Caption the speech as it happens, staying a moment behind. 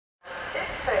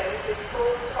is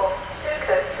formed of two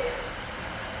coaches.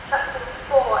 Platform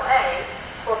 4A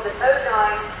from the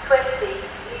 0920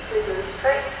 East Midlands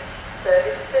Trains,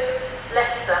 service to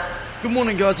Leicester. Good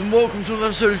morning guys and welcome to another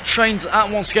episode of Trains at.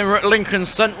 Once again we're at Lincoln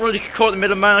Central. You could call it the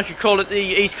Middle Main, I could call it the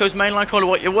East Coast Main Line, call it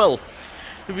what you will.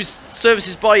 There will be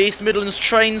services by East Midlands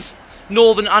Trains,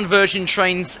 Northern and Virgin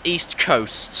Trains East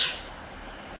Coast.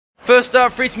 First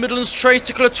out for East Midlands Trains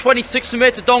to colour 26 from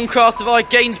here to Doncaster via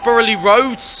Gainsborough Lee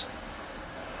Road.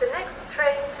 The next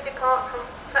train to depart from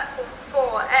platform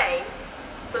 4A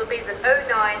will be the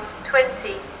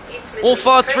 0920 East Midlands All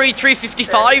fired Trains,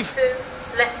 355. to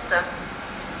Leicester.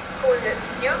 Calling at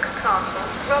Newark Castle,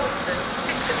 Rolleston,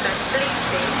 Fiskerton,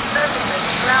 Bleakley, Birmingham,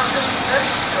 Loudon,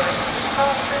 Earlsjoy,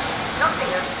 Halton,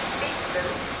 Nottingham, Beeston,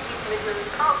 East Midlands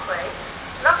Parkway,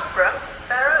 Loughborough,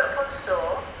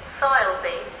 Barrow-upon-Soar,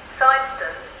 Sileby,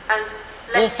 Sideston and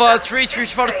Leicester. All fired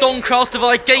 335 to Doncaster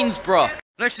via Gainsborough.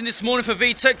 Next in this morning for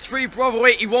VTEC 3 Bravo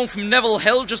 81 from Neville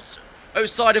Hill, just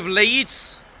outside of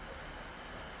Leeds.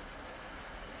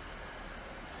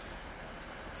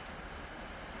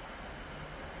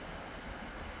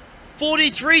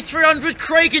 (43 300)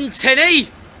 Craig and Tinney.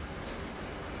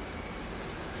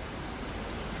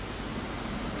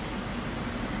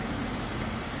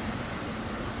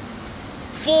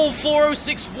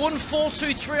 (44061)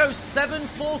 42307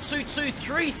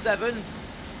 42237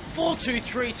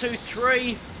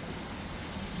 42323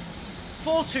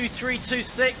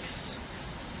 42326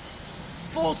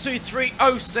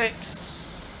 42306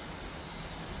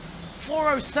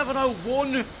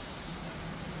 40701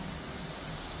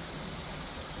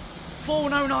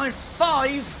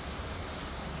 4095.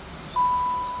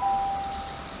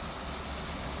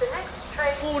 The next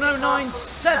train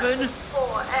 4097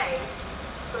 4A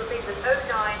will be the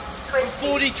 0920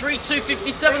 43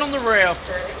 257 on the rail.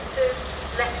 service to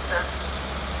Leicester.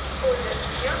 Calling at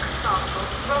Newark Castle,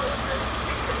 Rolleston,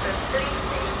 Fiskerton,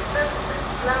 Bleakley, Birmingham,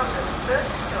 Loudon,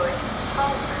 Burton Joyce,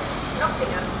 Halton,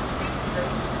 Nottingham, Beeston,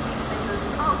 East Midlands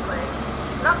Parkway,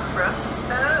 Loughborough,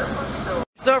 Barrow-upon-Soar.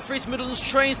 Start for East Midlands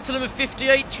Trains to limit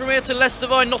 58 from here to Leicester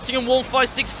via Nottingham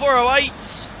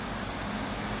 156408.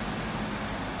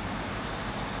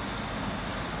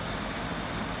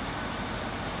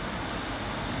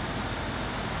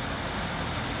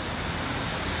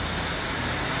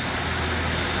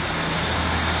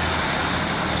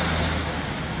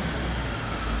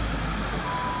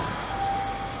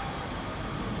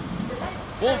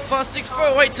 One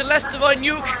 15648 to Leicester via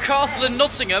Newark Castle and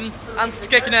Nottingham and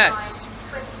Skegness.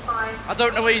 I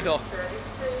don't know either. Service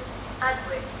to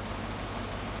Adwick.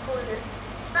 Calling at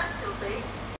Saxilby.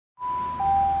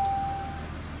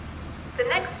 The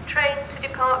next train to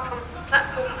depart from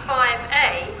platform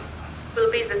 5A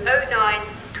will be the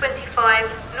 0925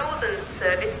 Northern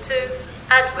service to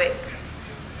Adwick.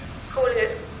 Calling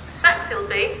at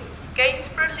Saxilby,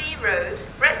 Gainsborough Lee Road,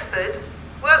 Retford,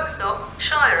 Worksop,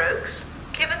 Shire Oaks,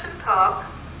 Kiverton Park,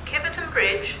 Kiverton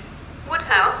Bridge,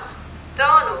 Woodhouse,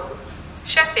 Darnall,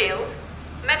 Sheffield,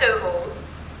 Meadowhall,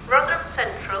 Rotherham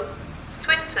Central,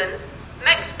 Swinton,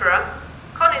 Mexborough,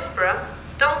 Conisbrough,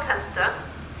 Doncaster,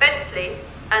 Bentley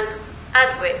and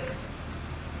Adwick.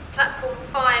 Platform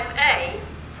 5A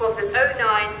for the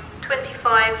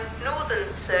 0925 Northern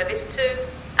service to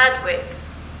Adwick.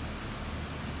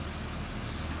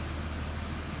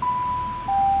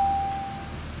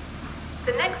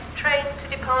 The next train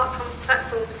to depart from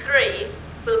platform 3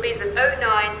 will be the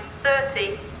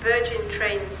 0930 Virgin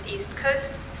Trains East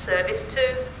Coast service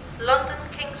to London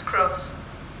King's Cross.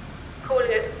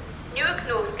 Calling at Newark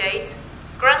Northgate,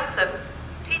 Grantham,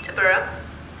 Peterborough,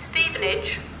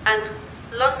 Stevenage and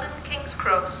London King's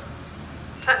Cross.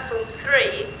 Platform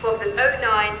 3 for the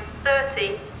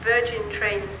 0930 Virgin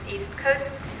Trains East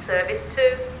Coast service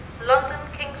to London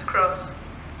King's Cross.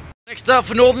 Next out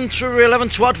for Northern through 11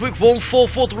 to Adwick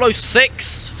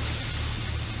 14406.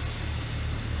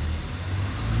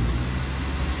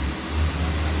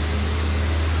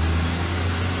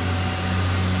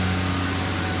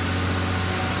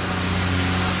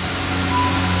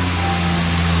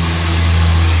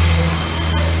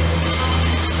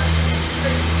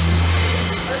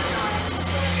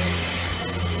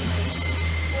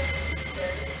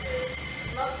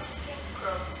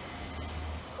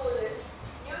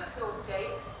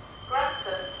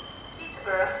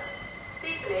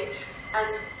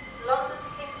 And London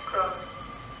King's Cross.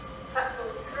 Platform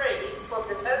 3 from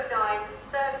the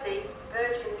 0930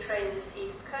 Virgin Trains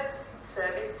East Coast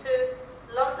service to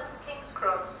London King's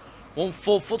Cross.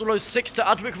 14406 to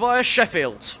Adwick via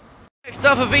Sheffield. Next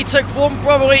up for VTEC 1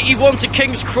 Bravo 81 to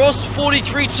King's Cross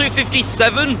 43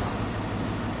 257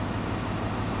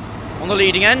 on the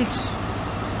leading end.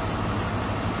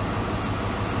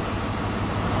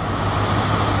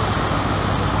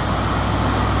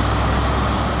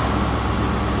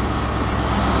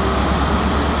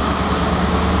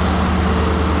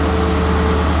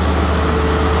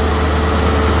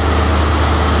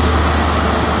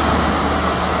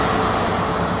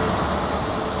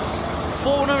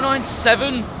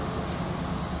 4997.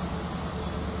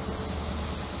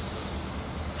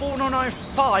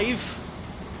 4995.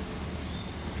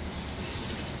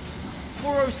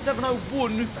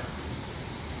 40701.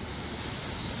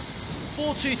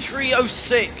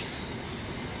 42306.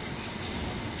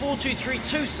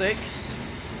 42326.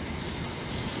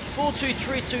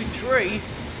 42323.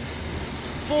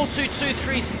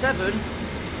 42237.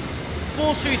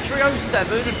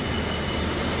 42307.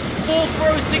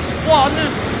 44061.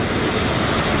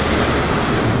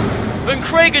 And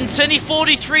Craig and Tinney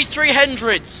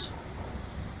 43300.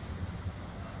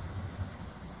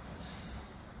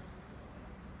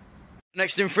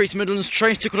 Next in East Midlands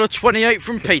trains to colour 28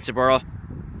 from Peterborough.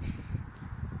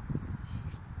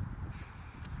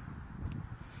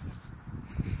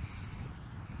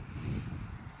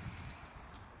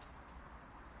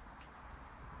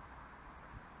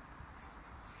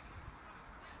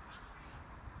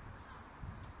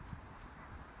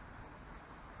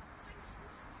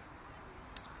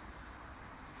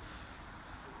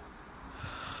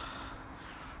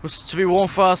 Was to be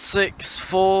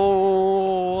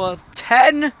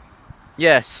 156,410?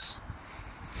 Yes.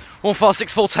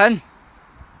 156,410.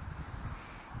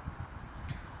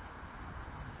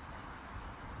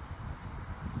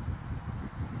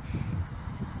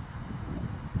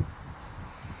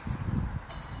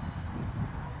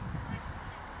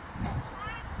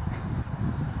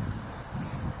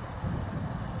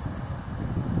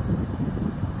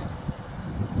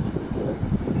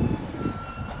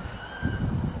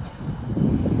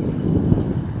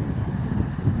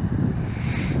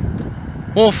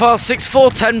 One file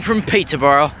 6410 from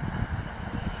Peterborough.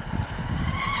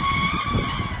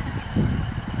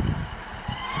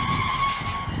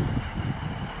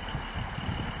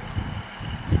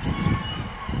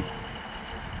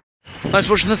 Thanks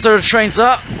for watching this sort of trains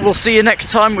up. We'll see you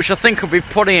next time, which I think will be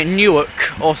probably at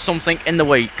Newark or something in the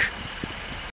week.